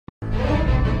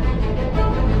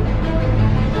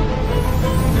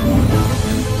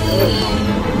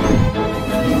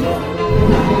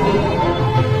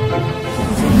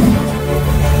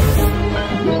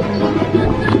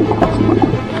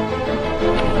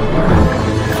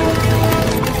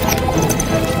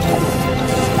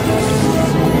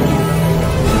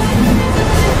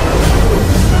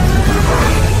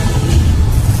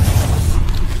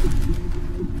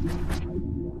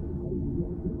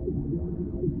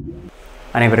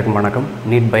அனைவருக்கும் வணக்கம்.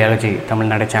 NEET biology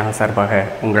Tamil Nadu channel சார்பாக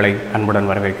உங்களை அன்புடன்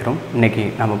வரவேற்கிறோம். இன்றைக்கி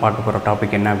நம்ம பார்க்க போகிற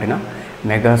டாபிக் என்ன அப்படின்னா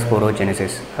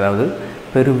மெகாஸ்போரோஜெனிசிஸ், அதாவது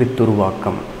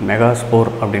பெருவித்துருவாக்கம்.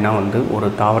 மெகாஸ்போர் அப்படின்னா ஒரு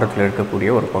தாவரத்தில் இருக்கக்கூடிய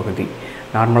ஒரு பகுதி.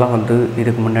 நார்மலாக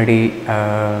இதுக்கு முன்னாடி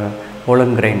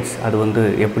போலன் கிரைன்ஸ் அது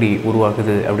எப்படி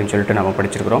உருவாகுது அப்படின்னு சொல்லிட்டு நம்ம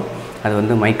படிச்சிருக்கிறோம்.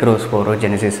 அது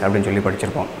மைக்ரோஸ்போரோஜெனிசிஸ் அப்படின்னு சொல்லி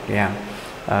படிச்சிருப்போம் இல்லையா.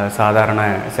 சாதாரண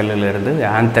செல்லிலிருந்து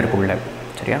ஆந்தருக்குள்ளே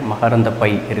சரியா மகரந்த பை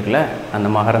இருக்குல்ல, அந்த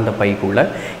மகரந்த பைக்குள்ளே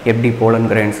எப்படி போலன்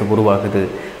கிரைன்ஸ் உருவாகுது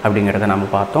அப்படிங்கிறத நம்ம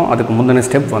பார்த்தோம். அதுக்கு முந்தின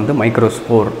ஸ்டெப்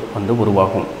மைக்ரோஸ்போர்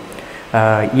உருவாகும்.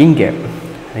 இங்கே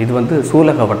இது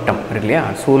சூலக வட்டம் இருக்கு இல்லையா,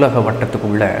 சூலக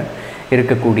வட்டத்துக்குள்ளே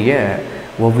இருக்கக்கூடிய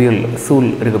ஒவ்யூல் சூல்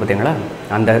இருக்குது பார்த்தீங்களா,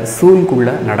 அந்த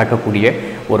சூலுக்குள்ளே நடக்கக்கூடிய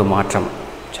ஒரு மாற்றம்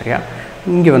சரியா.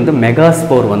 இங்கே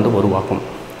மெகாஸ்போர் உருவாகும்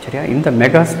சரியா. இந்த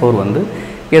மெகாஸ்போர்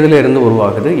எதில் இருந்து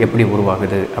உருவாகுது, எப்படி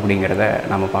உருவாகுது அப்படிங்கிறத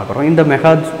நம்ம பார்க்குறோம். இந்த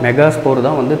மெகாஸ்போர்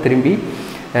தான் திரும்பி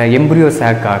எம்ப்ரியோ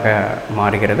சாக்காக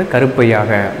மாறுகிறது,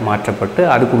 கருப்பையாக மாற்றப்பட்டு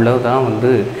அதுக்குள்ளே தான்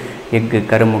எக்கு,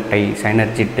 கருமுட்டை,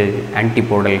 சைனர்ஜிட்டு,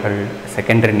 ஆன்டிபோடல்கள்,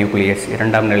 செகண்டரி நியூக்ளியஸ்,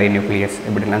 இரண்டாம் நிலை நியூக்ளியஸ்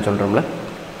இப்படிலாம் சொல்கிறோம்ல,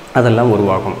 அதெல்லாம்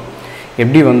உருவாகும்.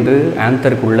 எப்படி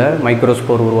ஆந்தருக்குள்ளே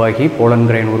மைக்ரோஸ்போர் உருவாகி போலன்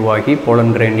கிரைன் உருவாகி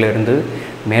போலன் கிரைன்லேருந்து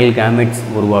மேல் கேமெட்ஸ்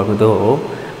உருவாகுதோ,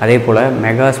 அதே போல்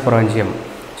மெகாஸ்பொராஞ்சியம்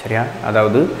சரியா,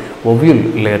 அதாவது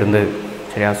ஒவ்யூல்லேருந்து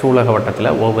சரியா சூலக வட்டத்தில்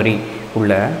ஓவரி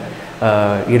உள்ள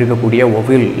இருக்கக்கூடிய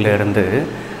ஒவ்யூல்லேருந்து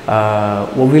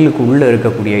ஒவ்யூலுக்கு உள்ளே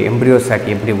இருக்கக்கூடிய எம்ப்ரியோ சாக்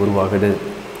எப்படி உருவாகுது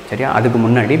சரியா. அதுக்கு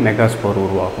முன்னாடி மெகாஸ்போர்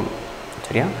உருவாகும்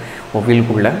சரியா.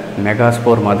 ஒவ்யூலுக்குள்ளே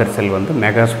மெகாஸ்போர் மதர் செல்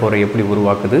மெகாஸ்போரை எப்படி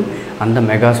உருவாக்குது, அந்த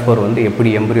மெகாஸ்போர்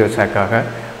எப்படி எம்ப்ரியோ சாக்காக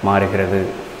மாறுகிறது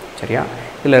சரியா.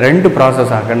 இதில் ரெண்டு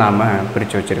ப்ராசஸாக நாம்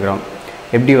பிரித்து வச்சுருக்கிறோம்.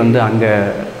 எப்படி அங்கே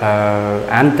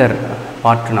ஆந்தர்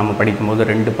பார்ட் நம்ம படிக்கும்போது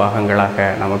ரெண்டு பாகங்களாக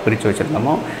நம்ம பிரித்து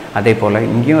வச்சுருந்தோமோ, அதே போல்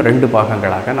இங்கேயும் ரெண்டு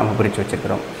பாகங்களாக நம்ம பிரித்து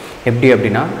வச்சுருக்கிறோம். எப்படி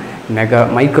அப்படின்னா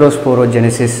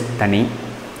மைக்ரோஸ்போரோஜெனிசிஸ் தனி,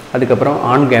 அதுக்கப்புறம்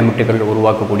ஆண் கேமெட்டுகள்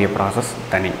உருவாக்கக்கூடிய ப்ராசஸ்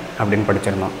தனி அப்படின்னு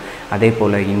படிச்சிருந்தோம். அதே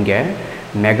போல் இங்கே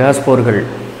மெகாஸ்போர்கள்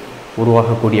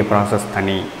உருவாகக்கூடிய ப்ராசஸ்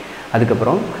தனி,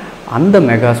 அதுக்கப்புறம் அந்த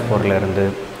மெகாஸ்போர்லேருந்து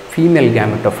ஃபீமேல்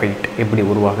கேமெட்டோஃபைட் எப்படி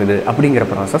உருவாகுது அப்படிங்கிற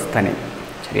ப்ராசஸ் தனி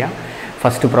சரியா.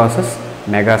 First process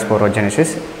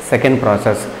megasporogenesis, second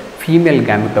process female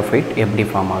gametophyte எப்படி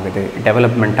ஃபார்ம் ஆகுது,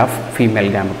 டெவலப்மெண்ட் ஆஃப் ஃபீமேல்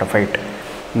கேமெட்டோஃபைட்.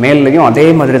 மேல்லையும் அதே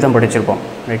மாதிரி தான் படிச்சிருப்போம்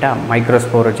ரைட்டா.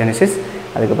 மைக்ரோஸ்போரோஜெனிசிஸ்,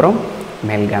 அதுக்கப்புறம்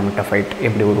மேல் கேமெட்டோஃபைட்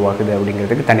எப்படி உருவாகுது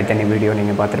அப்படிங்கிறதுக்கு தனித்தனி வீடியோ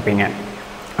நீங்கள் பார்த்துருப்பீங்க.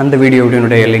 அந்த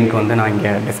வீடியோடைய லிங்க் நான்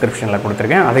இங்கே டிஸ்கிரிப்ஷனில்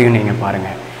கொடுத்துருக்கேன், அதையும் நீங்கள்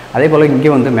பாருங்கள். அதே போல்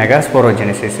இங்கே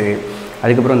மெகாஸ்போரோஜெனிசிஸு,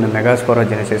 அதுக்கப்புறம் இந்த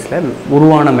மெகாஸ்போரோஜெனிசிஸில்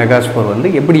உருவான மெகாஸ்போர்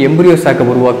எப்படி எம்ப்ரியோ சாக்கை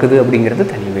உருவாக்குது அப்படிங்கிறது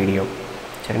தனி வீடியோ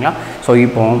சரிங்களா. ஸோ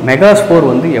இப்போ மெகாஸ்போர்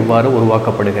எவ்வாறு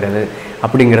உருவாக்கப்படுகிறது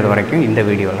அப்படிங்கிறது வரைக்கும் இந்த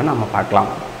வீடியோவில் நம்ம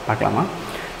பார்க்கலாமா.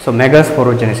 ஸோ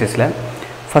மெகாஸ்போரோஜெனிசிஸில்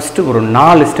ஃபஸ்ட்டு ஒரு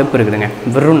 4 ஸ்டெப் இருக்குதுங்க,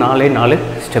 வெறும் 4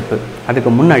 ஸ்டெப்பு.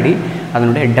 அதுக்கு முன்னாடி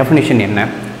அதனுடைய டெஃபினிஷன் என்ன,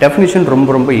 டெஃபினிஷன்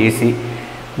ரொம்ப ஈஸி.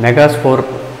 மெகாஸ்போர்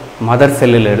மதர்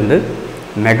செல்லிலிருந்து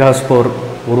மெகாஸ்போர்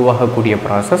உருவாகக்கூடிய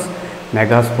ப்ராசஸ்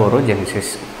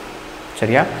மெகாஸ்போரோஜெனிசிஸ்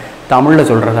சரியா. தமிழில்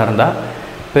சொல்கிறதா இருந்தால்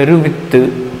பெருவித்து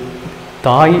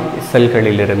தாய்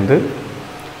செல்களிலிருந்து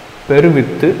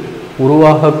பெருவித்து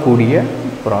உருவாகக்கூடிய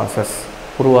ப்ராசஸ்,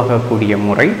 உருவாகக்கூடிய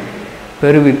முறை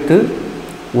பெருவித்து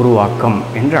உருவாக்கம்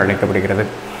என்று அழைக்கப்படுகிறது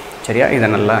சரியா. இதை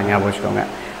நல்லா ஞாபகம் வச்சுக்கோங்க.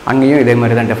 அங்கேயும் இதே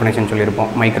மாதிரி தான் டெஃபினேஷன்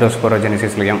சொல்லியிருப்போம்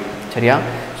மைக்ரோஸ்போரோஜெனிசிஸ்லேயும் சரியா.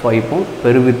 ஸோ இப்போ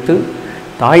பெருவித்து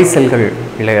தாய்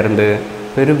செல்களிலிருந்து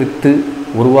பெருவித்து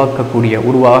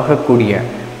உருவாகக்கூடிய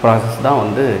ப்ராசஸ்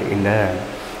தான் இந்த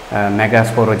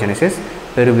மெகாஸ்போரோஜெனிசிஸ்,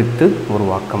 பெருவித்து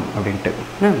உருவாக்கம் அப்படின்ட்டு.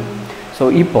 ஸோ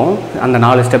இப்போ அந்த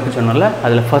 4 ஸ்டெப்பு சொன்னால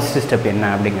அதில் ஃபஸ்ட்டு ஸ்டெப் என்ன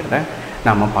அப்படிங்கிறத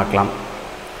நாம் பார்க்கலாம்.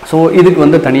 ஸோ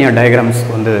இதுக்கு தனியாக டயக்ராம்ஸ்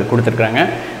கொடுத்துருக்குறாங்க.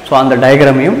 ஸோ அந்த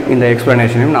டயக்ராமையும் இந்த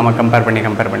எக்ஸ்ப்ளனேஷனையும் நாம் கம்பேர்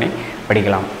பண்ணி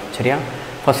படிக்கலாம் சரியா.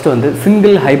 ஃபஸ்ட்டு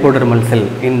சிங்கிள் ஹைப்போடர்மல் செல்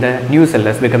இந்த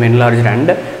nucellus become என்லார்ஜ்ட்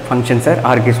and functions R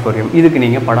ஆர்ச்செஸ்போரியம். இதுக்கு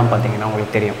நீங்கள் படம் பார்த்தீங்கன்னா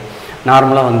உங்களுக்கு தெரியும்.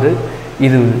 நார்மலாக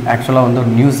இது ஆக்சுவலாக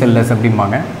நியூசெல்லஸ்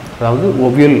அப்படிம்பாங்க. அதாவது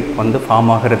ஒவ்யூல் ஃபார்ம்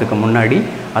ஆகிறதுக்கு முன்னாடி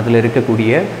அதில்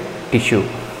இருக்கக்கூடிய டிஷ்யூ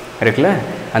இருக்குல்ல,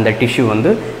 அந்த டிஷ்யூ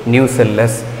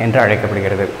நியூசெல்லஸ் என்று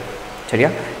அழைக்கப்படுகிறது சரியா.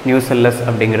 நியூசெல்லஸ்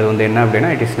அப்படிங்கிறது என்ன அப்படின்னா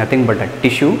it is nothing but a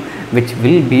tissue which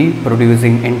will be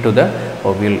producing in to the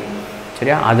ovule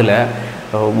சரியா. அதில்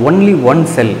only one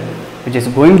sell which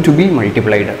is going to be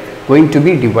multiplied, going to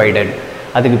be divided,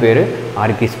 அதுக்கு பேர்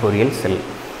ஆர்ச்சிஸ்போரியல் செல்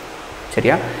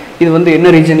சரியா. இது என்ன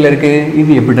ரீஜனில் இருக்குது,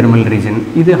 இது எபிடெர்மல் ரீஜன்,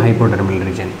 இது ஹைப்போடெர்மல்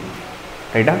ரீஜன்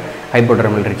ரைட்டா.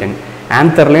 ஹைப்போடெர்மல் ரீஜன்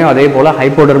ஆந்தர்லேயும் அதே போல்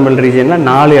ஹைப்போடெர்மல் ரீஜனில்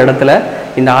 4 இடத்துல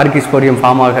இந்த ஆர்ச்சிஸ்போரியம்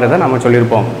ஃபார்ம் ஆகிறத நம்ம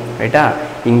சொல்லியிருப்போம் ரைட்டா.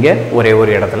 இங்கே ஒரே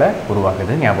ஒரு இடத்துல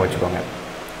உருவாகுது, ஞாபகம் வச்சுக்கோங்க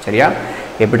சரியா.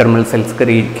 எபிடர்மல் செல்ஸ்க்கு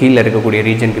கீழே இருக்கக்கூடிய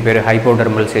ரீஜனுக்கு பேர்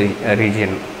ஹைப்போடர்மல்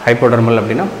ரீஜன். ஹைப்போடர்மல்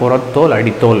அப்படின்னா புறத்தோல்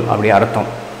அடித்தோல் அப்படி அர்த்தம்.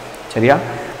 சரியா,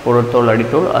 புறத்தோல்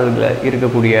அடித்தோல் அதில்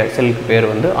இருக்கக்கூடிய செல்க்கு பேர்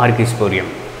வந்து ஆர்கிஸ்போரியம்.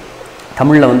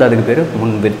 தமிழில் வந்து அதுக்கு பேர்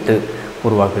முன்வித்து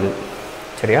உருவாகுது.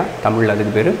 சரியா, தமிழில்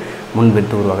அதுக்கு பேர்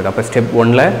முன்வித்து உருவாகுது. அப்போ ஸ்டெப்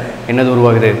 1ல் என்னது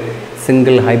உருவாகுது?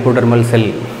 Single ஹைப்போடர்மல் sell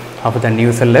of the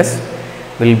nucellus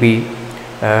will be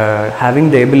having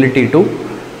the ability to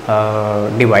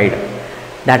divide.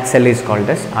 That cell is called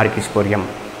as archesporium.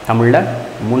 தமிழில்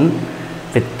முன்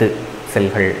வித்து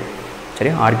செல்கள்.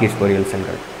 சரியா, ஆர்கிஸ்போரியல்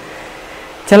செல்கள்.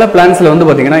 சில பிளான்ஸில் வந்து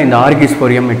பார்த்திங்கன்னா இந்த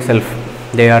ஆர்கிஸ்போரியம் it self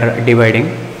they are dividing,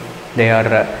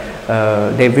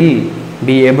 they will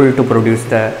be able to produce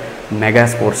the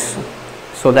megaspores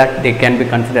so that they can be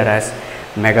considered as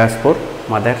megaspore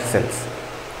mother cells.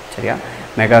 சரியா,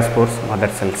 megaspores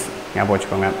mother cells ஞாபகம்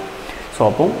வச்சுக்கோங்க. ஸோ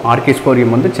அப்போ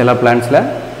ஆர்கிஸ்போரியம் வந்து சில பிளான்ஸில்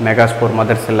மெகாஸ்போர்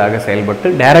மதர் செல்லாக செயல்பட்டு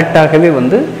டைரெக்டாகவே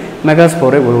வந்து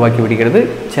மெகாஸ்போரை உருவாக்கி விடுகிறது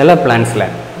சில பிளான்ஸில்.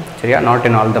 சரியா, not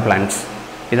in all the plans.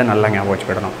 இதை நல்லா ஞாபகம்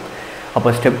வச்சுக்கிடணும். அப்போ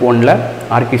ஸ்டெப் 1ல்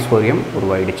ஆர்கிஸ்போரியம்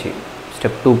உருவாயிடுச்சு.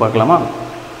 ஸ்டெப் 2 பார்க்கலாமா?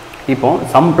 இப்போ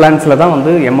சம் பிளான்ஸில் தான்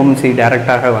வந்து எம்எம்சி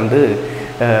டைரெக்டாக வந்து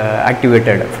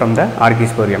ஆக்டிவேட்டட் ஃப்ரம் த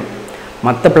ஆர்கிஸ்போரியம்.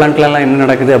 மற்ற பிளான்ட்லலாம் என்ன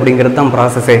நடக்குது அப்படிங்கிறது தான்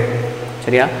ப்ராசஸே.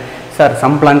 சரியா சார்,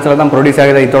 சம் பிளான்ஸில் தான் ப்ரொடியூஸ்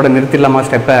ஆகுது, இதோட நிறுத்திடலாமா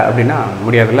ஸ்டெப்பை அப்படின்னா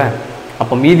முடியாதுல்ல.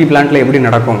 அப்போ மீதி பிளான்ட்டில் எப்படி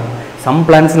நடக்கும்? சம்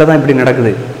பிளான்ஸில் தான் இப்படி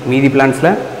நடக்குது, மீதி பிளான்ஸில்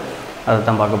அதை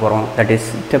தான் பார்க்க போகிறோம். That is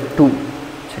step 2.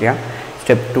 சரியா,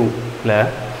 ஸ்டெப் 2ல்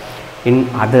இன்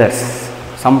அதர்ஸ்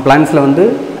சம் பிளான்ஸில் வந்து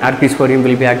ஆர்கிஸ்போரியம்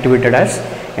will be activated as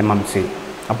MMC.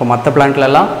 அப்போ மற்ற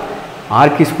பிளான்ட்லலாம்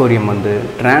ஆர்கிஸ்போரியம் வந்து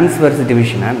டிரான்ஸ்வர்ஸ்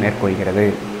டிவிஷனை மேற்கொள்கிறது.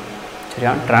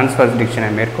 சரியா, டிரான்ஸ்வர்ஸ்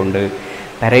டிவிஷனை மேற்கொண்டு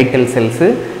parietal செல்ஸு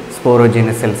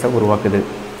sporogenous செல்ஸை உருவாக்குது.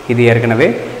 இது ஏற்கனவே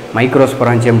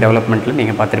மைக்ரோஸ்பொராஞ்சியம் டெவலப்மெண்ட்டில்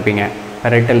நீங்கள் பார்த்துருப்பீங்க.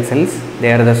 parietal cells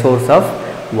they are the source of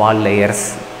wall layers.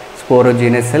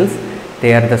 sporogenous cells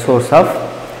they are the source of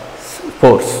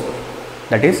spores,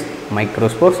 that is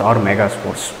microspores or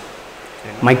megaspores.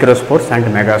 microspores and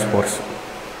megaspores.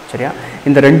 சரியா,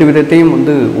 இந்த ரெண்டு விதத்தையும்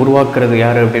வந்து உருவாக்குறது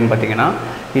யார் அப்படின்னு பார்த்தீங்கன்னா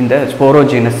இந்த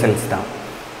ஸ்போரோஜெனஸ் செல்ஸ் தான்.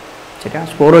 சரியா,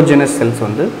 ஸ்போரோஜெனஸ் செல்ஸ்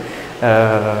வந்து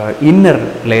இன்னர்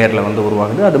லேயரில் வந்து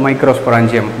உருவாகுது. அது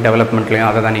மைக்ரோஸ்பொராஞ்சியம் டெவலப்மெண்ட்லேயும்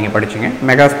அதை தான் நீங்கள் படிச்சிங்க,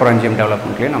 மெகாஸ்பொராஞ்சியம்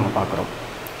டெவலப்மெண்ட்லேயும் நம்ம பார்க்குறோம்.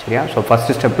 சரியா, ஸோ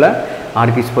ஃபஸ்ட்டு ஸ்டெப்பில்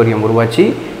ஆர்கிஸ்போரியம் உருவாச்சு.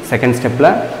 செகண்ட் ஸ்டெப்பில்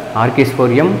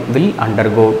ஆர்கிஸ்போரியம் will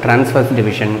undergo transverse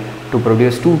division to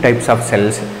produce 2 types of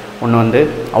cells. ஒன்று வந்து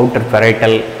அவுட்டர்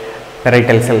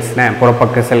பெரைட்டல் செல்ஸ்னு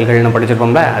புறப்பக்க செல்கள்னு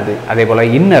படிச்சிருப்போம்ல அது. அதே போல்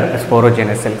இன்னர்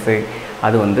ஸ்போரோஜெனஸ் செல்ஸு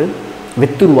அது வந்து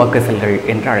வித்துருவாக்க செல்கள்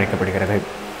என்று அழைக்கப்படுகிறது.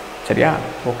 சரியா,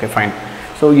 ஓகே ஃபைன்.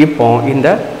 ஸோ இப்போ இந்த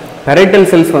பெரைட்டல்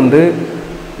செல்ஸ் வந்து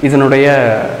இதனுடைய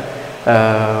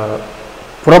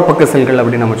புறப்பக்க செல்கள்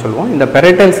அப்படின்னு நம்ம சொல்லுவோம். இந்த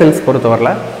பெரைட்டல் செல்ஸ்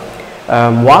பொறுத்தவரையில்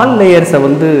வால் லேயர்ஸை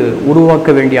வந்து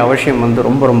உருவாக்க வேண்டிய அவசியம் வந்து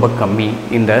ரொம்ப ரொம்ப கம்மி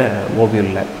இந்த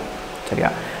ஓவியூலில்.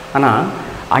 சரியா, ஆனால்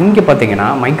அங்கே பார்த்தீங்கன்னா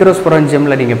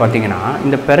மைக்ரோஸ்பொராஞ்சியமில் நீங்கள் பார்த்தீங்கன்னா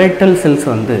இந்த பெரைட்டல் செல்ஸ்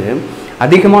வந்து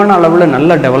அதிகமான அளவில்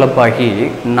நல்லா டெவலப் ஆகி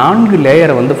 4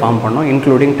 லேயரை வந்து ஃபார்ம் பண்ணோம்,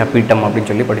 இன்க்ளூடிங் டப்பீட்டம்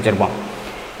அப்படின்னு சொல்லி படிச்சிருப்போம்.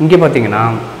 இங்கே பார்த்தீங்கன்னா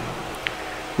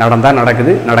நடந்தால்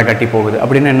நடக்குது, நடக்காட்டி போகுது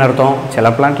அப்படின்னு என்ன அர்த்தம்? சில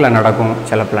பிளான்ட்டில் நடக்கும்,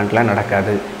 சில பிளான்ட்டில்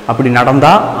நடக்காது. அப்படி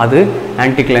நடந்தால் அது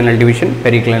ஆன்டிக்ளைனல் டிவிஷன்,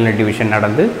 பெரிக்ளைனல் டிவிஷன்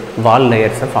நடந்து வால்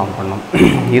லேயர்ஸை ஃபார்ம் பண்ணும்.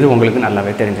 இது உங்களுக்கு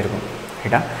நல்லாவே தெரிஞ்சிருக்கும்.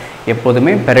 ரைட்டா,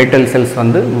 எப்போதுமே பெரைட்டல் செல்ஸ்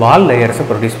வந்து வால் லேயர்ஸை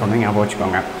ப்ரொடியூஸ் பண்ணும், ஞாபகம்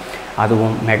வச்சுக்கோங்க.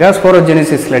 அதுவும்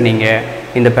மெகாஸ்போரோஜெனிசிஸில் நீங்கள்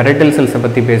இந்த பெரைட்டல் செல்ஸை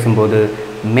பற்றி பேசும்போது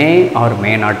மே ஆர்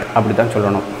மே நாட் அப்படி தான்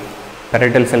சொல்லணும்.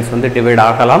 பெரைட்டல் செல்ஸ் வந்து டிவைட்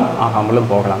ஆகலாம்,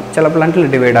 ஆகாமலும் போகலாம். சில பிளான்ட்டில்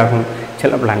டிவைட் ஆகும்,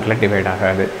 சில பிளான்ட்டில் டிவைட்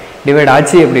ஆகாது. டிவைட்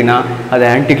ஆச்சு அப்படின்னா அது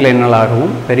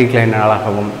ஆன்டிக்ளைனலாகவும்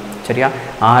பெரிக்ளைனலாகவும், சரியா,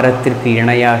 ஆரத்திற்கு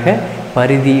இணையாக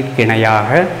பரிதிக்கு இணையாக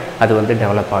அது வந்து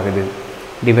டெவலப் ஆகுது,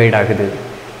 டிவைட் ஆகுது,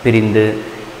 பிரிந்து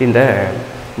இந்த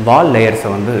வால் லேயர்ஸை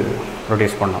வந்து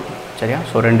ப்ரொடியூஸ் பண்ணோம். சரியா,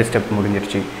 ஸோ 2 ஸ்டெப்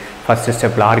முடிஞ்சிருச்சு. ஃபஸ்ட்டு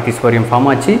ஸ்டெப்பில் ஆர்கிஸ்போரியம் ஃபார்ம்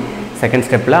ஆச்சு. செகண்ட்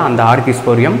ஸ்டெப்பில் அந்த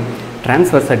ஆர்கிஸ்போரியம்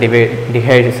டிரான்ஸ்வர்ஸை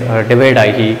டிவைட்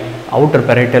ஆகி அவுட்டர்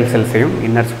பெரைட்டல் செல்ஸையும்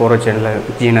இன்னர்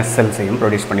ஸ்போரோஜெனஸ் செல்ஸையும்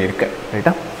ப்ரொடியூஸ் பண்ணியிருக்கு.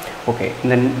 ரைட்டா, ஓகே.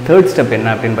 இந்த தேர்ட் ஸ்டெப் என்ன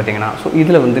அப்படின்னு பார்த்தீங்கன்னா, ஸோ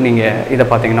இதில் வந்து நீங்கள் இதை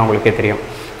பார்த்தீங்கன்னா உங்களுக்கே தெரியும்.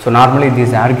 So normally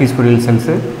this archesporial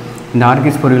cells, இந்த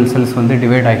ஆர்கிஸ்போரியல் செல்ஸ் வந்து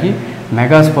டிவைட் ஆகி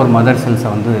மெகாஸ்போர் மதர் செல்ஸை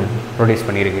வந்து ப்ரொடியூஸ்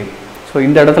பண்ணியிருக்கு. ஸோ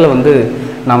இந்த இடத்துல வந்து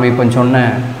நாம் இப்போ சொன்ன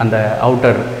அந்த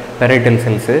outer parietal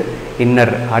cells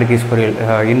inner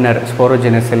inner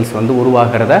ஸ்போரோஜெனஸ் cells வந்து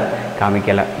உருவாகிறத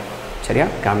காமிக்கலை. சரியா,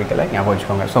 காமிக்கலை, ஞாபகம்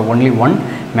வச்சுக்கோங்க. So only 1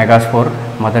 megaspore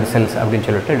mother cells அப்படின்னு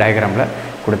சொல்லிட்டு டயக்ராமில்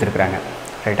கொடுத்துருக்குறாங்க.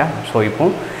 ரைட்டா, ஸோ இப்போ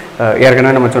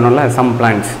ஏற்கனவே நம்ம சொன்னோம்ல some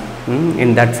plants,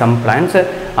 in that some plants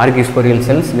archesporial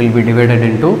cells will be divided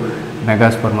into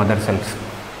megaspore mother cells.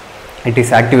 It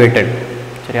is activated.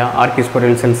 சரியா,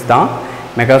 ஆர்கிஸ்போரியல் செல்ஸ் தான்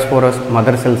மெகாஸ்போரஸ்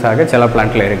மதர் செல்ஸாக சில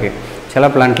பிளான்ட்டில் இருக்குது. சில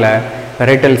பிளான்ட்டில்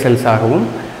பெரைட்டல் செல்ஸாகவும்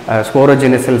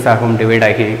ஸ்போரோஜெனஸ் செல்ஸாகவும் டிவைட்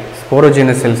ஆகி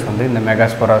ஸ்போரோஜெனஸ் செல்ஸ் வந்து இந்த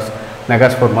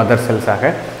மெகாஸ்போர் மதர் செல்ஸாக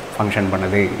ஃபங்க்ஷன்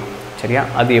பண்ணுது. சரியா,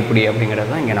 அது எப்படி அப்படிங்கிறது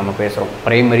தான் இங்கே நம்ம பேசுகிறோம்.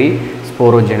 Primary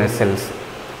ஸ்போரோஜெனஸ் cells.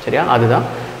 சரியா, அதுதான்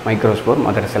மைக்ரோஸ்போர்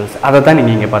மதர் செல்ஸ். அதை தான்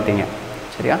நீங்கள் இங்கே பார்த்தீங்க.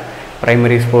 சரியா,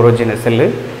 பிரைமரி ஸ்போரோஜெனஸ் செல்லு,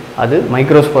 அது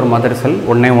மைக்ரோஸ்போர் மதர் செல்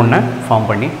ஒன்று ஃபார்ம்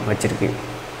பண்ணி வச்சுருக்கு.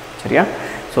 சரியா,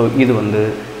 ஸோ இது வந்து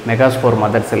மெகாஸ்போர்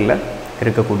மதர் செல்லில்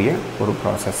இருக்கக்கூடிய ஒரு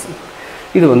ப்ராசஸ்.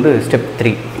 இது வந்து ஸ்டெப்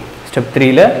 3. Step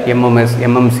 3ல்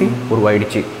MMC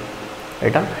உருவாயிடுச்சு.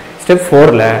 ரைட்டா. ஸ்டெப்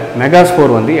 4ல்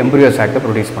மெகாஸ்போர் வந்து எம்ப்ரியோ சாக்கை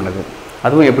ப்ரொடியூஸ் பண்ணுது.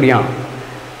 அதுவும் எப்படியா,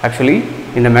 ஆக்சுவலி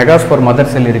இந்த மெகாஸ்போர்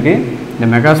மதர் செல் இருக்குது. இந்த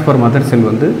மெகாஸ்போர் மதர் செல்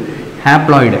வந்து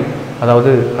ஹேப்ளாய்டு,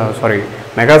 அதாவது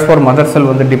மெகாஸ்போர் மதர் செல்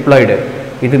வந்து டிப்ளாய்டு.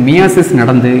 இது மியாசிஸ்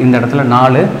நடந்து இந்த இடத்துல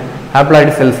 4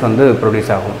 ஹேப்ளாய்டு செல்ஸ் வந்து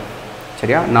ப்ரொடியூஸ் ஆகும்.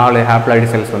 சரியா, 4 ஹேப்ளாய்டு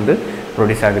செல்ஸ் வந்து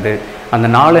ப்ரொடியூஸ் ஆகுது. அந்த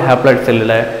 4 ஹேப்ளாய்டு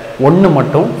செல்லில் 1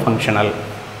 மட்டும் ஃபங்க்ஷனல்.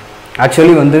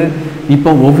 ஆக்சுவலி வந்து இப்போ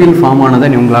ஓவியல் ஃபார்ம் ஆனதை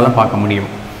உங்களால் பார்க்க முடியும்.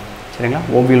 சரிங்களா,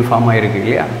 ஓவியல் ஃபார்ம் ஆகிருக்கு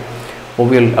இல்லையா.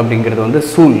 ஓவியல் அப்படிங்கிறது வந்து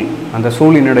சூல், அந்த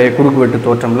சூலினுடைய குறுக்கு வெட்டு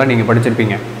தோற்றம்லாம் நீங்கள்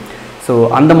படிச்சிருப்பீங்க. ஸோ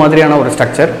அந்த மாதிரியான ஒரு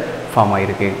ஸ்ட்ரக்சர் ஃபார்ம்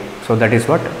ஆகிருக்கு. So that is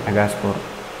what megaspore.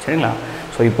 சரிங்களா.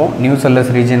 ஸோ இப்போ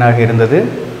நியூசெல்லஸ் ரீஜனாக இருந்தது,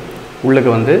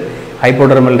 உள்ளுக்கு வந்து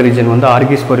ஹைப்போடர்மல் ரீஜன் வந்து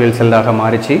ஆர்கிஸ்போரியல் செல்லாக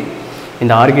மாறிச்சு.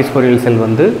 இந்த ஆர்கிஸ்போரியல் செல்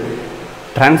வந்து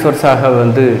டிரான்ஸ்வர்ஸாக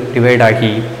வந்து டிவைட்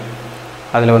ஆகி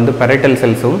அதில் வந்து பெரைட்டல்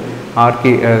செல்ஸும்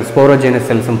ஸ்போரோஜெனஸ்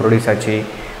செல்ஸும் ப்ரொடியூஸ் ஆச்சு.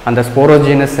 அந்த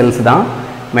ஸ்போரோஜெனஸ் செல்ஸ் தான்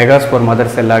மெகாஸ்போர்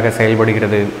மதர் செல்லாக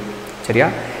செயல்படுகிறது. சரியா,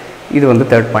 இது வந்து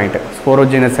 3rd பாயிண்ட்.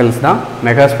 ஸ்போரோஜெனஸ் செல்ஸ் தான்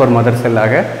மெகாஸ்போர் மதர்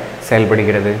செல்லாக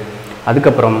செயல்படுகிறது.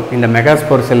 அதுக்கப்புறம் இந்த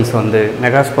மெகாஸ்போர் செல்ஸ் வந்து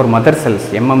மெகாஸ்போர் மதர் செல்ஸ்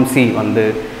எம்எம்சி வந்து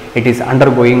it is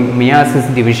undergoing meiosis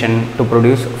division to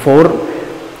produce 4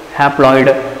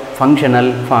 haploid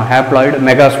functional haploid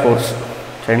megaspores.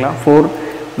 சரிங்களா, 4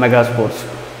 மெகாஸ்போர்ஸ்,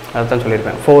 அதுதான்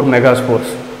சொல்லியிருப்பேன், 4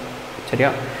 மெகாஸ்போர்ஸ். சரியா,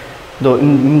 இதோ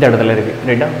இந்த இடத்துல இருக்குது.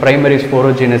 ரைட்டா, பிரைமரி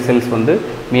ஸ்போரோஜெனஸ் செல்ஸ் வந்து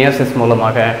மியாசிஸ்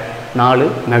மூலமாக 4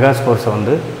 மெகாஸ்போர்ஸை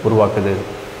வந்து உருவாக்குது.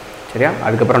 சரியா,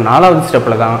 அதுக்கப்புறம் 4வது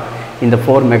ஸ்டெப்பில் தான் இந்த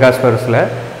 4 மெகாஸ்போர்ஸில்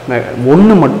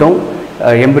 1 மட்டும்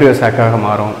எம்ப்ரியோ சாக்காக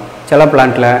மாறும். சில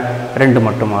பிளான்ட்டில் 2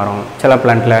 மட்டும் மாறும், சில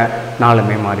பிளான்ட்டில்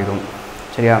 4மே மாறிடும்.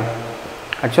 சரியா,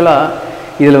 ஆக்சுவலாக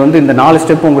இதில் வந்து இந்த 4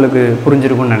 ஸ்டெப் உங்களுக்கு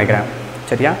புரிஞ்சிருக்கும்னு நினைக்கிறேன்.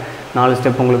 சரியா, 4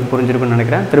 ஸ்டெப் உங்களுக்கு புரிஞ்சிருக்குன்னு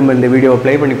நினைக்கிறேன். திரும்ப இந்த வீடியோவை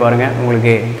ப்ளே பண்ணி பாருங்கள்,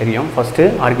 உங்களுக்கே தெரியும். ஃபஸ்ட்டு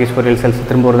ஆர்கிஸ்போரியல் செல்ஸ்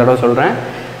திரும்ப ஒரு தடவை சொல்கிறேன்.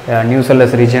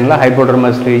 நியூசெல்லஸ் ரீஜனில்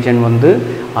ஹைப்போடர்மஸ் ரீஜன் வந்து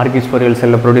ஆர்கிஸ்போரியல்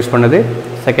செல்லை ப்ரொடியூஸ் பண்ணுது.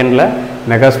 செகண்டில்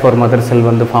மெகாஸ்போர் மதர் செல்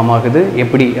வந்து ஃபார்ம் ஆகுது.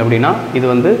 எப்படி அப்படின்னா, இது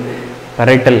வந்து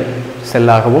பெரைட்டல்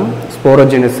செல்லாகவும்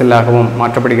ஸ்போரோஜெனஸ் செல்லாகவும்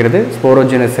மாற்றப்படுகிறது.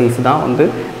 ஸ்போரோஜெனஸ் செல்ஸ் தான் வந்து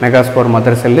மெகாஸ்போர்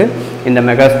மதர் செல்லு. இந்த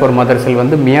மெகாஸ்போர் மதர் செல்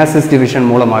வந்து மியாசிஸ் டிவிஷன்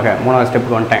மூலமாக 3வது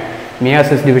ஸ்டெப்புக்கு வந்துட்டேன்.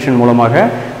 மியாசிஸ் டிவிஷன் மூலமாக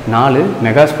 4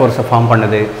 மெகாஸ்போர்ஸை ஃபார்ம்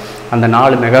பண்ணுது. அந்த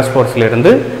 4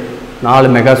 மெகாஸ்போர்ஸ்லேருந்து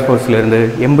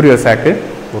எம்ப்ரியோ சாக்கு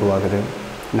உருவாகுது.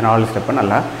 இந்த 4 ஸ்டெப்பை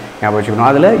நல்லா ஞாபகம் வச்சுக்கணும்.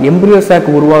 அதில் எம்ப்ரியோ சாக்கு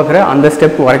உருவாக்குற அந்த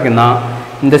ஸ்டெப் வரைக்கும் தான்,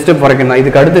 இந்த ஸ்டெப் வரைக்கும் தான்.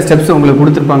 இதுக்கு அடுத்த ஸ்டெப்ஸ் உங்களுக்கு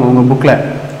கொடுத்துருப்பாங்க உங்கள் புக்கில்.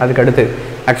 அதுக்கு அடுத்து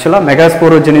ஆக்சுவலாக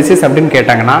மெகாஸ்போரோஜெனிசிஸ் அப்படின்னு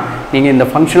கேட்டாங்கன்னா நீங்கள் இந்த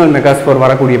ஃபங்க்ஷனல் மெகாஸ்போர்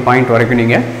வரக்கூடிய பாயிண்ட் வரைக்கும்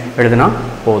நீங்கள் எழுதுனா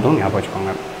போதும், ஞாபகம்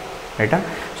வச்சுக்கோங்க. ரைட்டா.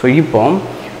 ஸோ இப்போ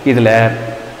இதில்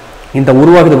இந்த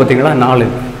உருவாகுது பார்த்திங்களா 4,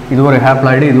 இது ஒரு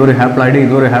ஹேப்ளாய்டு, இது ஒரு ஹேப்ளாய்டு,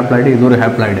 இது ஒரு ஹேப்ளாய்டு, இது ஒரு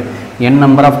haploid. n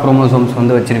number of chromosomes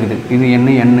வந்து வச்சுருக்குது. இது n.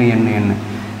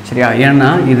 சரியா, ஏன்னா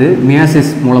இது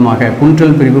மியாசிஸ் மூலமாக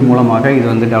குன்றல் பிரிவு மூலமாக இது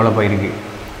வந்து டெவலப் ஆகிருக்கு.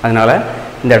 அதனால்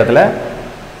இந்த இடத்துல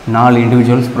 4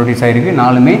 இண்டிவிஜுவல்ஸ் ப்ரொடியூஸ் ஆகிருக்கு.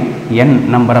 4மே n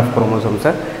நம்பர் ஆஃப்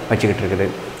குரோமோசோம்ஸை வச்சுக்கிட்டு இருக்குது.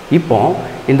 இப்போ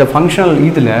இந்த ஃபங்க்ஷனல்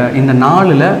இதில் இந்த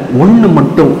 4ல் 1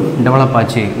 மட்டும்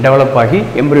டெவலப் ஆகி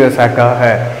எம்ப்ரியோ சாக்காக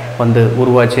வந்து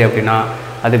உருவாச்சு அப்படின்னா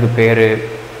அதுக்கு பேர்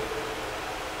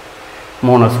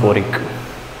மோனோஸ்போரிக்.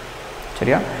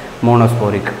 சரியா,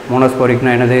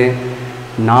 மோனோஸ்போரிக்னா என்னது,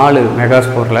 4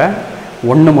 மெகாஸ்போரில்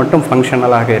 1 மட்டும்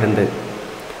ஃபங்க்ஷனலாக இருந்து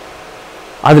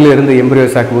அதிலிருந்து எம்ப்ரியோ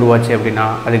சாக் உருவாச்சு அப்படின்னா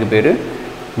அதுக்கு பேர்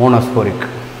மோனோஸ்போரிக்.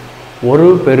 ஒரு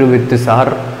பெருவித்து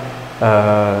சார்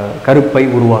கருப்பை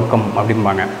உருவாக்கம்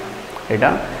அப்படிம்பாங்க. ரைட்டா,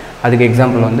 அதுக்கு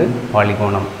எக்ஸாம்பிள் வந்து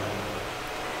பாலிகோனம்.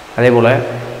 அதே போல்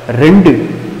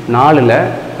 4ல்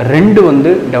 2 வந்து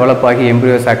டெவலப் ஆகி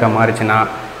எம்ப்ரியோ சாக்காக மாறிச்சுன்னா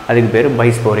அதுக்கு பேர்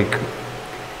பைஸ்போரிக்.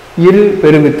 இரு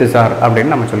பெருவித்து சார்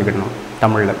அப்படின்னு நம்ம சொல்லிக்கிடணும்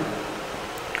தமிழில்.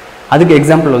 அதுக்கு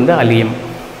எக்ஸாம்பிள் வந்து அலியம்.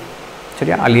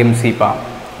 சரியா, அலியம் சீப்பா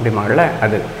அப்படிம்பாங்கள்ல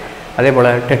அது. அதே போல்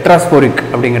டெட்ராஸ்போரிக்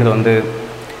அப்படிங்கிறது வந்து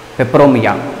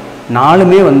பெப்பரோமியா.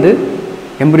 4மே வந்து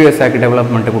எம்ப்ரியோ சாக்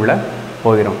டெவலப்மெண்ட்டுக்குள்ளே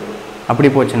போயிடும். அப்படி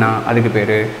போச்சுன்னா அதுக்கு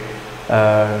பேர்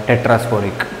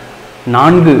டெட்ராஸ்போரிக்.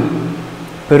 4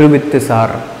 பெருவித்து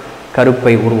சார்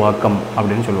கருப்பை உருவாக்கம்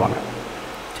அப்படின்னு சொல்லுவாங்க.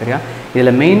 சரியா?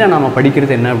 இதில் மெயினாக நாம்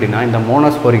படிக்கிறது என்ன அப்படின்னா இந்த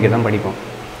மோனோஸ்போரிக்கை தான் படிப்போம்.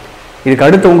 இதுக்கு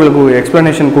அடுத்து உங்களுக்கு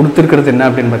எக்ஸ்ப்ளனேஷன் கொடுத்துருக்கிறது என்ன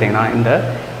அப்படின்னு பார்த்தீங்கன்னா இந்த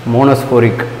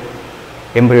மோனோஸ்போரிக்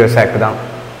எம்ப்ரியோ சாக் தான்.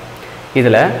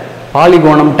 இதில்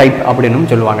பாலிகோனம் டைப்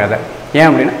அப்படின்னு சொல்லுவாங்க. அதை ஏன்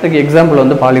அப்படின்னா அதுக்கு எக்ஸாம்பிள்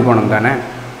வந்து பாலிகோனம் தானே,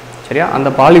 சரியா? அந்த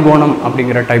பாலிகோனம்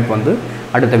அப்படிங்கிற டைப் வந்து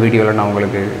அடுத்த வீடியோவில் நான்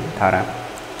உங்களுக்கு தரேன்,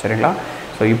 சரிங்களா?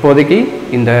 ஸோ இப்போதைக்கு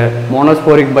இந்த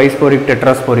மோனோஸ்போரிக், பைஸ்போரிக்,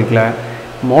 டெட்ராஸ்போரிக்கில்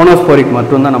மோனோஸ்போரிக்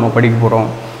மட்டும்தான் நம்ம படிக்க போகிறோம்.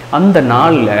 அந்த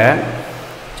நாளில்,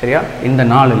 சரியா, இந்த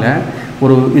நாளில்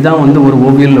ஒரு இதான் வந்து ஒரு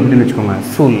ஓவியல் அப்படின்னு வச்சுக்கோங்க,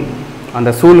 சூல். அந்த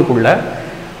சூலுக்குள்ளே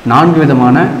 4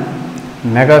 விதமான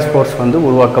மெகாஸ்போர்ஸ் வந்து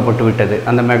உருவாக்கப்பட்டு விட்டது.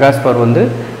 அந்த மெகாஸ்போர் வந்து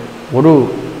ஒரு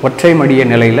ஒற்றை மடிய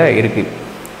நிலையில் இருக்குது,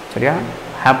 சரியா?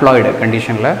 ஹாப்ளாய்டு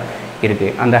கண்டிஷனில் இருக்குது.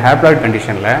 அந்த ஹாப்ளாய்டு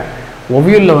கண்டிஷனில்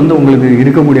ஓவியலில் வந்து உங்களுக்கு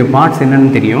இருக்கக்கூடிய பார்ட்ஸ்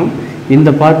என்னென்னு தெரியும். இந்த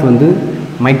பார்ட் வந்து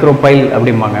மைக்ரோபைல்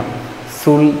அப்படிம்பாங்க,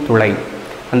 சூல் துளை.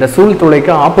 அந்த சூல்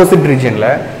துளைக்கு ஆப்போசிட்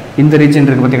ரீஜனில் இந்த ரீஜன்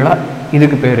இருக்குது பார்த்தீங்களா,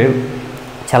 இதுக்கு பேர்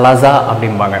சலாசா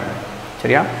அப்படிம்பாங்க,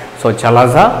 சரியா? ஸோ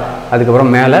சலாசா,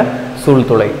 அதுக்கப்புறம் மேலே சூல்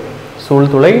துளை,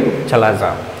 சூல் துளை, சலாசா.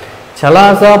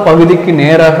 சலாசா பகுதிக்கு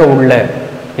நேராக உள்ள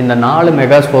இந்த 4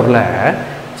 மெகாஸ்போரில்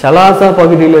சலாசா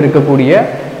பகுதியில் இருக்கக்கூடிய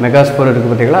மெகாஸ்போர்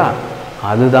இருக்குது பார்த்தீங்களா,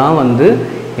 அதுதான் வந்து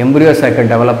எம்ப்ரியோ சாக்கை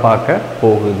டெவலப் ஆக்க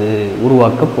போகுது,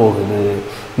 உருவாக்க போகுது.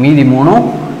 மீதி 3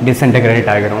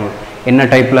 டிஸ்இன்டகிரேட் ஆகிரும். என்ன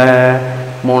டைப்பில்?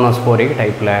 மோனோஸ்போரிக்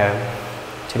டைப்பில்,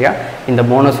 சரியா? இந்த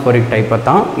மோனோஸ்போரிக் டைப்பை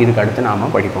தான் இதுக்கு அடுத்து நாம்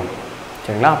படிப்போம்,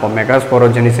 சரிங்களா? அப்போ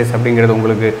மெகாஸ்போரோஜெனிசிஸ் அப்படிங்கிறது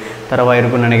உங்களுக்கு தரவாக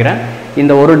இருக்குன்னு நினைக்கிறேன்.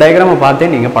 இந்த ஒரு டயக்ராமை பார்த்தே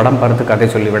நீங்கள் படம் பார்த்து கதை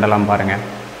சொல்லி விடலாம் பாருங்கள்,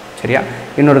 சரியா?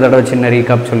 இன்னொரு தடவை சின்ன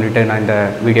ரீகாப் சொல்லிவிட்டு நான் இந்த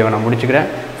வீடியோவை நான் முடிச்சுக்கிறேன்.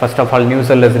 ஃபர்ஸ்ட் ஆஃப் ஆல்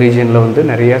நியூசெல்லஸ் ரீஜனில் வந்து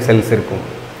நிறைய செல்ஸ் இருக்கும்.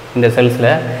 இந்த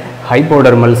செல்ஸில்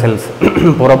ஹைப்போடர்மல் செல்ஸ்,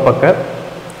 புறப்பக்க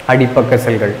அடிப்பக்க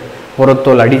செல்கள்,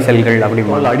 புறத்தோல் அடி செல்கள்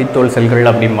அப்படிம்பாங்க, அடித்தோல் செல்கள்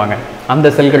அப்படிம்பாங்க. அந்த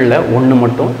செல்களில் ஒன்று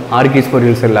மட்டும்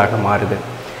ஆர்கிஸ்போரியல் செல்லாக மாறுது.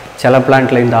 சில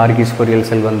பிளான்ட்டில் இந்த ஆர்கிஸ்போரியல்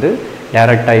செல் வந்து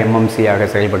டைரெக்டாக எம்எம்சியாக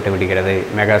செயல்பட்டு விடுகிறது,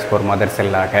 மெகாஸ்போர் மதர்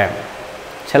செல்லாக.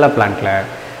 சில பிளான்ட்டில்,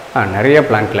 நிறைய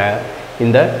பிளான்ட்டில்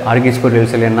இந்த ஆர்கிஸ்போரியல்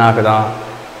செல் என்ன ஆகுதான்,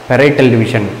 பெரைட்டல்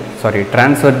டிவிஷன்,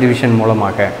 டிரான்ஸ்வர் டிவிஷன்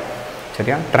மூலமாக,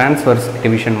 சரியா, டிரான்ஸ்வர்ஸ்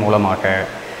டிவிஷன் மூலமாக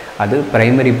அது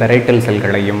பிரைமரி பெரைட்டல்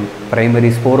செல்களையும் பிரைமரி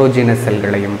ஸ்போரோஜினஸ்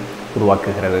செல்களையும்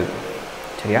உருவாக்குகிறது,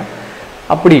 சரியா?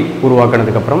 அப்படி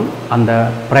உருவாக்குனதுக்கப்புறம் அந்த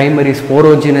பிரைமரி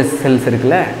ஸ்போரோஜினஸ் செல்ஸ்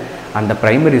இருக்குல்ல, அந்த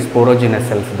பிரைமரி ஸ்போரோஜினஸ்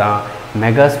செல்ஸ் தான்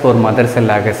மெகாஸ்போர் மதர்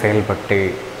செல்லாக செயல்பட்டு,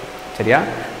 சரியா,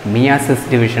 மியாசிஸ்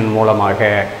டிவிஷன் மூலமாக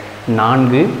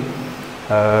 4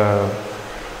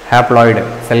 ஹாப்ளாய்டு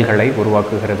செல்களை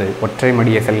உருவாக்குகிறது, ஒற்றை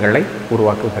மடிய செல்களை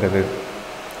உருவாக்குகிறது,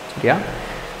 சரியா?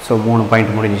 ஸோ 3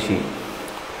 பாயிண்ட் முடிஞ்சிச்சு,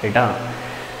 ரைட்டா?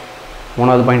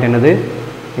 3வது பாயிண்ட் என்னது?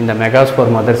 இந்த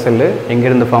மெகாஸ்போர் மதர் செல்லு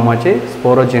எங்கேருந்து ஃபார்ம் ஆச்சு?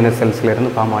 ஸ்போரோஜெனஸ்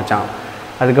செல்ஸ்லேருந்து ஃபார்ம் ஆச்சான்.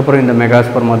 அதுக்கப்புறம் இந்த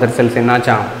megaspore mother cells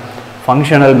என்னாச்சான்?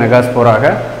 Functional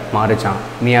மெகாஸ்போராக மாறிச்சான்,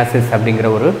 meiosis அப்படிங்கிற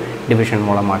ஒரு டிவிஷன்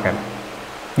மூலமாக.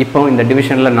 இப்போ இந்த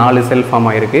டிவிஷனில் 4 செல் ஃபார்ம்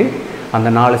ஆகிருக்கு. அந்த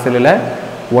 4 செல்லில்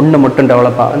 1 மட்டும்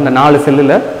டெவலப் ஆகும். இந்த 4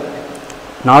 செல்லில்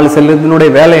 4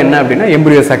 செல்லுனுடைய வேலை என்ன அப்படின்னா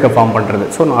எம்ப்ரியோ சாக்கை ஃபார்ம் பண்ணுறது.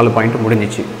 ஸோ 4 பாயிண்ட்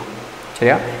முடிஞ்சிச்சு,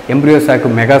 சரியா? எம்ப்ரியோ சாக்கு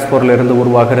மெகாஸ்போரில் இருந்து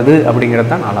உருவாகிறது அப்படிங்கிறது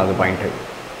தான் 4வது பாயிண்ட்டு,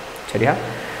 சரியா?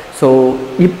 ஸோ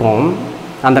இப்போ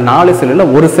அந்த 4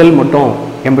 செல்லில் ஒரு செல் மட்டும்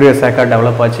எம்ப்ரியோ சாக்காக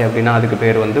டெவலப் ஆச்சு அப்படின்னா அதுக்கு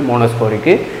பேர் வந்து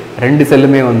மோனோஸ்போரிக்கு. 2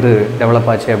 செல்லுமே வந்து டெவலப்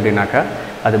ஆச்சு அப்படின்னாக்கா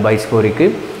அது பைஸ்போரிக்கு.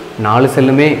 4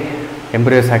 செல்லுமே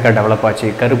எம்ப்ரியோ சாக்காக டெவலப் ஆச்சு,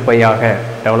 கருப்பையாக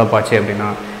டெவலப் ஆச்சு அப்படின்னா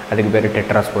அதுக்கு பேர்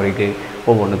டெட்ராஸ்போரிக்கு.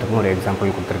 ஒவ்வொன்றுத்துக்கும் ஒரு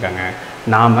எக்ஸாம்பிள் கொடுத்துருக்காங்க.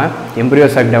 நாம் எம்ப்ரியோ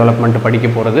சாக் டெவலப்மெண்ட் படிக்க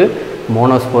போகிறது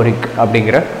மோனோஸ்போரிக்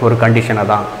அப்படிங்கிற ஒரு கண்டிஷனை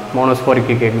தான்.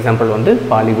 மோனோஸ்போரிக்கு எக்ஸாம்பிள் வந்து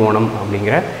பாலிகோனம்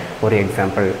அப்படிங்கிற ஒரு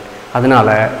எக்ஸாம்பிள்.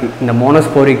 அதனால் இந்த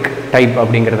மோனோஸ்போரிக் டைப்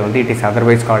அப்படிங்கிறது வந்து it is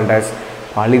otherwise called as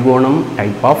பாலிகோனம்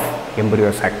type of embryo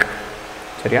chalk,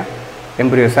 சரியா?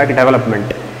 எம்ப்ரியோ சாக்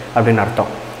டெவலப்மெண்ட் அப்படின்னு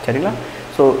அர்த்தம், சரிங்களா?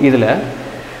 ஸோ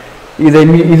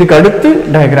இதுக்கு அடுத்து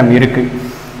டயக்ராம் இருக்குது,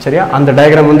 சரியா? அந்த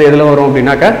டயக்ராம் வந்து எதில் வரும்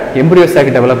அப்படின்னாக்கா எம்ப்ரியோ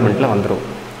சாக் டெவலப்மெண்ட்டில் வந்துடும்,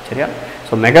 சரியா?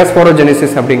 ஸோ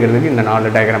மெகாஸ்போரோஜெனிசிஸ் அப்படிங்கிறதுக்கு இந்த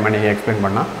 4 டயக்ராமை நீங்கள் எக்ஸ்பிளைன்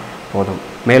பண்ணால் போதும்.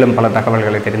 மேலும் பல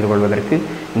தகவல்களை தெரிந்து கொள்வதற்கு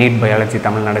நீட் பயாலஜி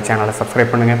தமிழ்நாடு சேனலை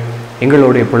சப்ஸ்கிரைப் பண்ணுங்கள்.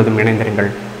 எங்களோடு எப்பொழுதும்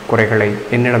இணைந்திருங்கள். குறைகளை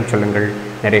என்னிடம் சொல்லுங்கள்,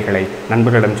 நிறைகளை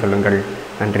நண்பர்களிடம் சொல்லுங்கள்.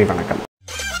 நன்றி, வணக்கம்.